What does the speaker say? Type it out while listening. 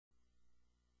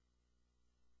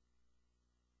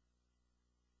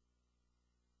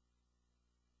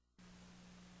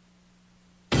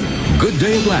Good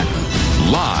Day Atlanta,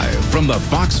 live from the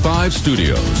Fox 5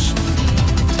 studios.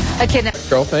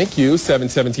 Girl, thank you.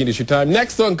 7:17 is your time.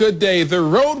 Next on Good Day, the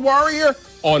Road Warrior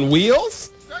on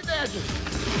wheels.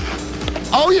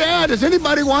 Oh, yeah. Does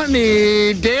anybody want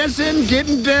any dancing,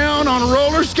 getting down on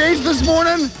roller skates this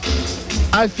morning?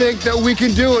 I think that we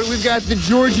can do it. We've got the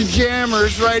Georgia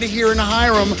Jammers right here in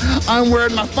Hiram. I'm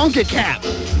wearing my funky cap.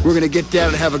 We're going to get down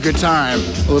and have a good time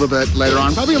a little bit later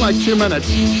on, probably in like 2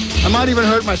 minutes. I might even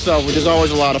hurt myself, which is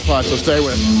always a lot of fun, so stay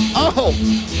with me. Oh!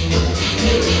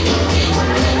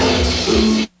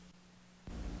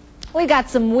 We got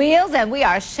some wheels and we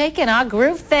are shaking our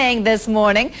groove thing this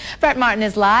morning. Brett Martin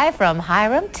is live from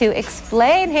Hiram to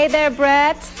explain. Hey there,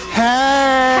 Brett.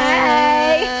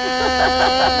 Hey!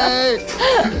 Hey!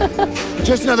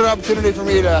 Just another opportunity for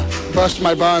me to bust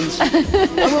my buns. I'm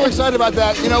really excited about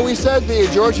that. You know, we said the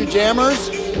Georgia Jammers,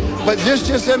 but this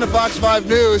just in the Fox 5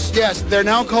 News, yes, they're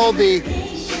now called the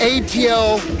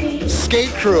ATL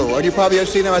Skate Crew. And you probably have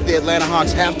seen them at the Atlanta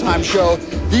Hawks halftime show.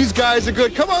 These guys are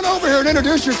good. Come on over here and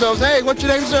introduce yourselves. Hey, what's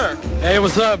your name, sir? Hey,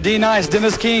 what's up? D-Nice,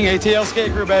 Dennis King, ATL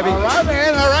Skate Crew, baby. All right,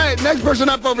 man. All right. Next person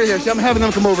up over here. See, I'm having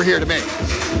them come over here to me.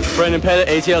 Brendan Pettit,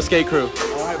 ATL Skate Crew.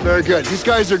 All right, very good. These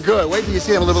guys are good. Wait till you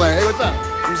see them a little later. Hey, what's up?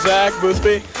 I'm Zach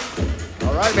Boothby.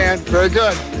 All right, man. Very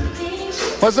good.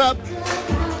 What's up?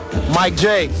 Mike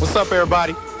J. What's up,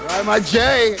 everybody? All right, Mike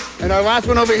J. And our last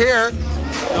one over here.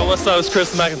 Yo, what's up? It's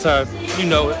Chris McIntyre. You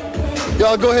know it.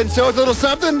 Y'all go ahead and show us a little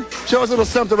something. Show us a little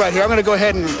something right here. I'm going to go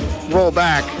ahead and roll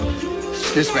back.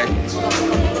 Excuse me.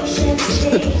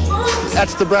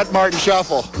 That's the Brett Martin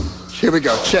Shuffle. Here we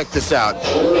go. Check this out.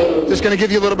 Just going to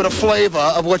give you a little bit of flavor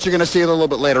of what you're going to see a little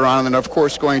bit later on. And then, of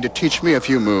course, going to teach me a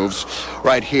few moves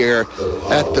right here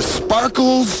at the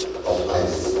Sparkles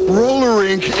Roller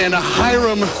Rink in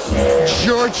Hiram,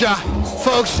 Georgia.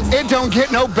 Folks, it don't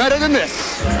get no better than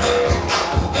this.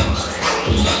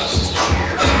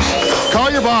 Call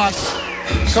your boss.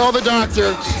 Call the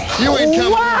doctor. You ain't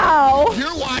coming. Wow.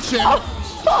 You're watching.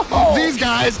 These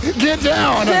guys get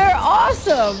down. They're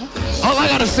awesome. All I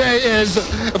gotta say is,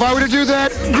 if I were to do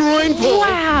that, groin pull.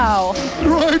 Wow.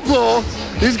 Groin pull.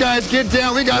 These guys get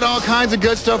down. We got all kinds of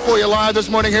good stuff for you live this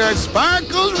morning here at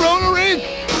Sparkles Roller Rink.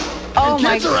 Oh, and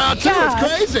my kids are out too. gosh.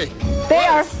 It's crazy. They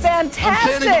are I'm standing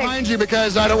fantastic. behind you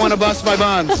because I don't want to bust my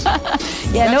buns.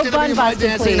 Yeah, no That's gonna bun be my busting,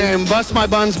 dancing please. name. Bust my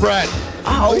buns, Brett.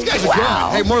 Oh, these guys are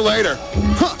wow. good. Hey, more later.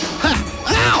 Huh. Ha.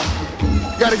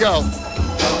 Ow. Gotta go.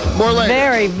 More later.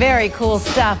 Very, very cool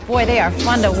stuff. Boy, they are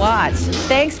fun to watch.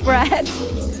 Thanks, Brett.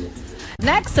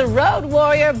 Next, the Road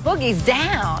Warrior boogies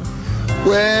down.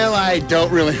 Well, I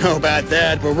don't really know about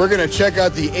that, but we're going to check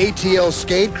out the ATL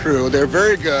Skate Crew. They're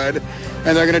very good,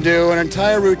 and they're going to do an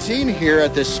entire routine here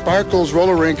at the Sparkles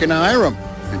Roller Rink in Hiram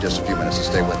in just a few minutes, so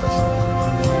stay with us.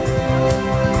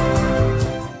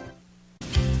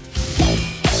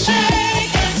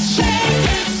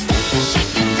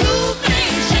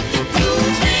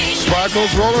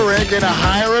 Sparkles Roller Rink in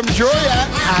Hiram, Georgia.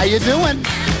 How you doing?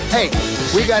 Hey,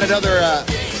 we got another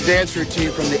dance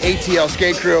routine from the ATL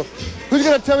Skate Crew. Who's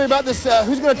going to tell me about this?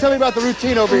 Who's going to tell me about the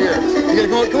routine over here? You're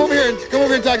going to come over here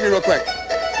and talk to me real quick.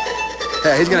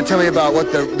 Yeah, he's going to tell me about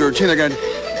what the routine they're going to.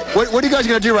 What are you guys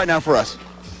going to do right now for us?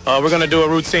 We're going to do a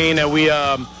routine that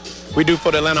we do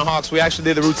for the Atlanta Hawks. We actually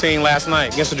did the routine last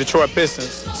night against the Detroit Pistons.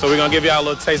 So we're going to give y'all a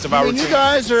little taste of our routine. You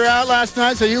guys are out last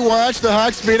night, so you watched the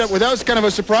Hawks beat up. Well, that was kind of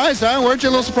a surprise, huh? Weren't you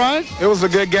a little surprised? It was a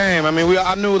good game. I mean,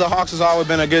 I knew the Hawks has always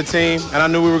been a good team, and I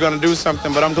knew we were going to do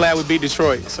something, but I'm glad we beat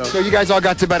Detroit. So you guys all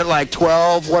got to bed at like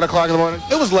 12, 1 o'clock in the morning?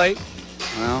 It was late.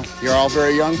 Well, you're all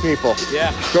very young people.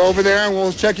 Yeah. Go over there and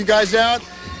we'll check you guys out.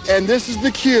 And this is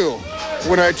the cue.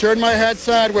 When I turn my head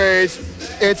sideways,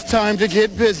 it's time to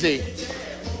get busy.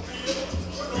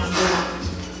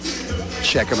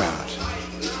 Check them out.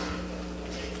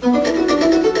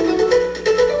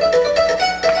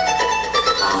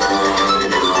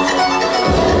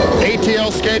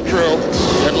 ATL Skate Crew,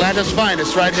 Atlanta's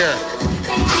finest right here.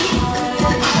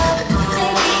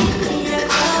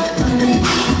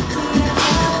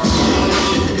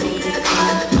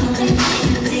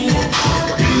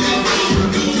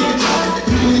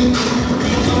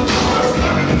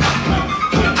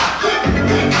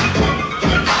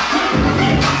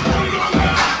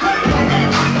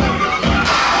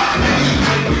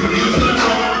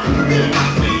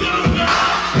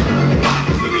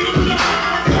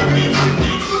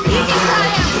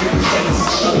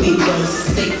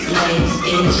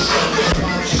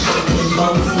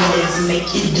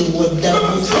 Make you do a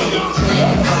double take,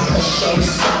 rock a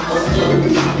showstopper, flow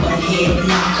popper, head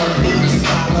knocker, beat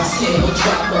stopper, still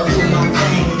dropper, do my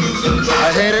thing.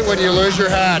 I hate it when you lose your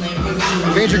hat.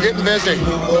 It means you're getting busy.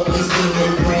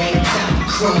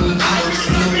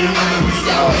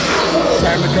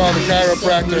 Time to call the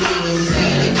chiropractor.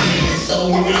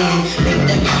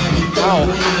 Ow.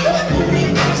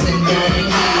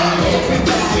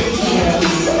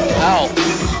 Ow.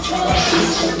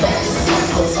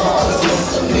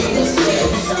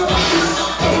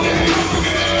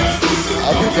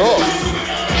 That'd be cool.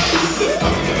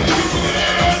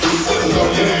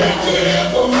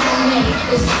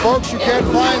 Folks, you can't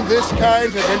find this kind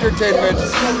of entertainment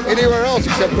anywhere else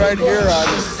except right here on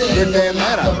Good Day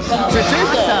Atlanta.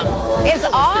 It's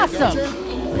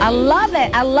awesome. I love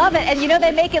it. I love it. And you know,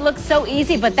 they make it look so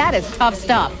easy, but that is tough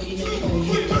stuff.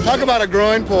 Talk about a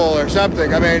groin pull or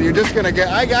something. I mean, you're just going to get,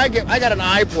 I got an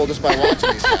eye pull just by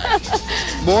watching these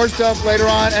guys. More stuff later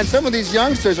on. And some of these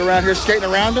youngsters around here skating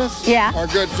around us are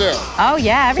good too. Oh,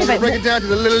 yeah. Everybody. Break it down to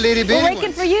the little litty bitty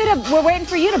We're waiting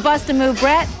for you to bust a move,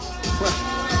 Brett.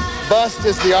 Bust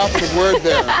is the operative word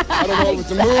there. I don't know if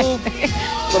it's a move,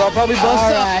 but I'll probably bust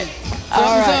something.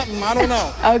 Something, I don't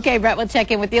know. Okay, Brett, we'll check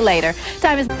in with you later.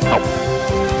 Time is...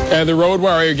 And the Road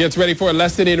Warrior gets ready for a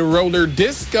lesson in roller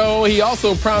disco. He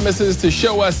also promises to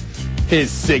show us his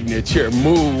signature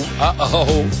move.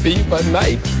 Uh-oh, Fever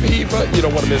Night Fever. You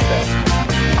don't want to miss that.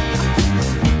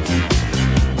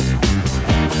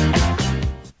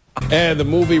 And the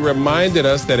movie reminded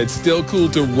us that it's still cool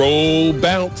to roll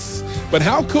bounce. But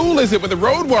how cool is it when the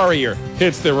Road Warrior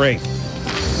hits the rink?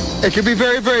 It can be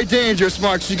very, very dangerous,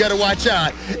 Mark, so you got to watch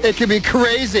out. It can be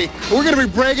crazy. We're going to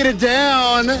be breaking it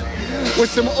down with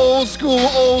some old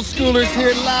schoolers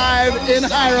here live in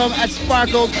Hiram at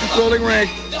Sparkles Rolling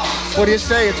Rink. What do you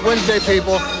say? It's Wednesday,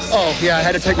 people. Oh, yeah, I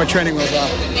had to take my training wheels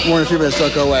off. More in a few minutes, so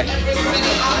go away.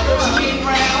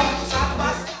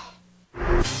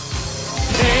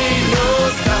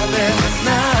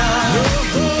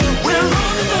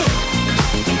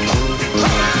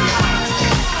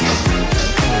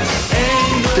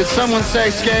 Did someone say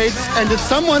skates? And did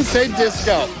someone say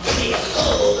disco?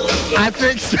 I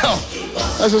think so.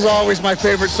 This is always my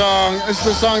favorite song. This is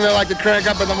the song that I like to crank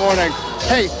up in the morning.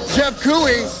 Hey, Jeff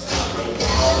Cooey,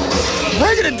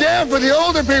 breaking it down for the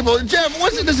older people. Jeff,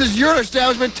 this is your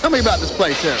establishment. Tell me about this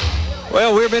place here.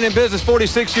 Well, we've been in business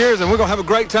 46 years, and we're going to have a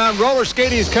great time. Roller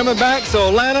skating is coming back, so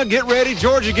Atlanta, get ready.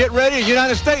 Georgia, get ready.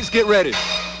 United States, get ready.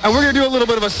 And we're going to do a little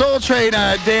bit of a Soul Train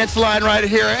dance line right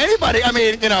here. Anybody, I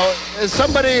mean, you know,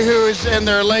 somebody who's in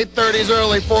their late 30s,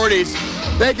 early 40s,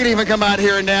 they can even come out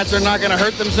here and dance. They're not going to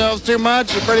hurt themselves too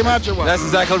much, pretty much, or what? That's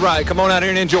exactly right. Come on out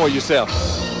here and enjoy yourself.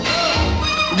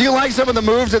 Do you like some of the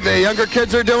moves that the younger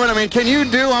kids are doing? I mean, can you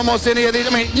do almost any of these?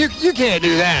 I mean, you can't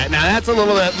do that. Now, that's a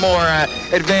little bit more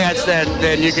advanced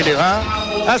than you can do,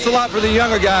 huh? That's a lot for the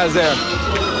younger guys there.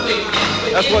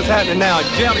 That's what's happening now.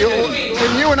 Jim,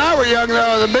 when you and I were young,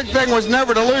 though, the big thing was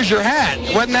never to lose your hat.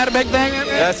 Wasn't that a big thing?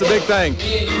 That's the big thing.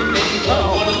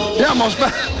 Yeah, almost.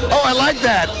 Oh, I like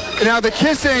that. Now, the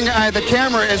kissing, the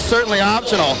camera is certainly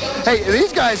optional. Hey,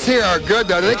 these guys here are good,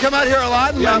 though. Do they come out here a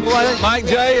lot? Yeah, Mike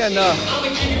J. and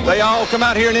they all come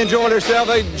out here and enjoy themselves.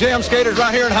 They jam skaters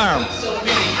right here in Hiram.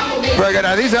 Very good.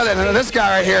 Now, this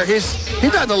guy right here,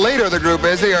 he's not the leader of the group,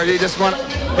 is he? Or he just one?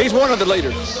 He's one of the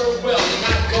leaders.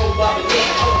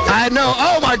 I know.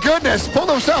 Oh, my goodness. Pulled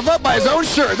himself up by his own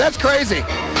shirt. That's crazy.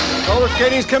 Roller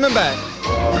skating's coming back.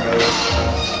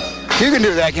 You can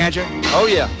do that, can't you? Oh,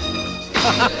 yeah.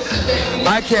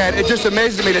 I can. It just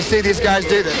amazes me to see these guys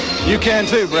do this. You can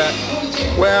too, Brett.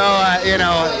 Well, you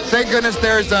know, thank goodness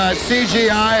there's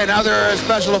CGI and other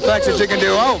special effects that you can do.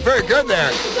 Oh, very good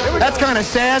there. That's kind of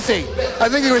sassy. I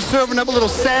think he was serving up a little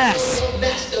sass.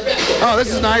 Oh,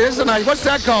 this is nice. This is nice. What's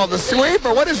that called? The sweep,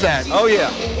 or what is that? Oh, yeah.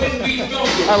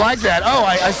 I like that. Oh,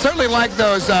 I certainly like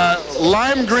those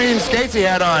lime green skates he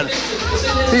had on.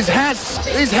 These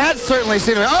hats certainly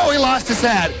seem to... Oh, he lost his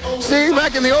hat. See,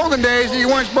 back in the olden days, you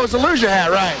weren't supposed to lose your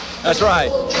hat, right? That's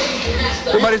right.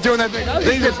 Everybody's doing that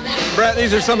thing. Brett,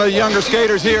 these are some of the younger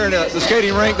skaters here in the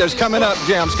skating rink that's coming up,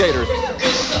 jam skaters.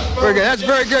 Very good. That's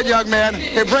very good, young man.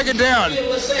 Hey, break it down.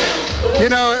 You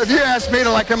know, if you asked me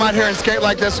to come out here and skate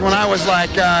like this when I was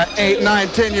 8, 9,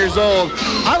 10 years old,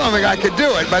 I don't think I could do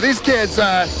it. But these kids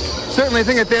certainly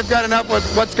think that they've got enough with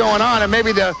what's going on, and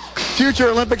maybe the future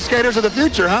Olympic skaters of the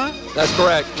future, huh? That's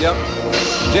correct. Yep.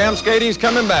 Jam skating's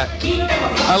coming back.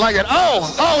 I like it.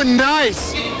 Oh,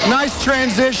 nice. Nice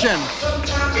transition.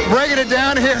 Breaking it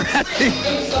down here at the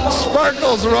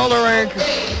Sparkles roller rink.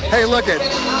 Hey, look it.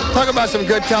 Talk about some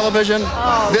good television.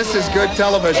 This is good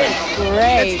television. It's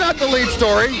great. It's not the lead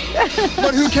story,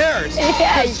 but who cares?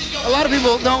 Yes. A lot of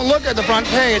people don't look at the front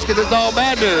page because it's all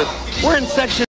bad news. We're in section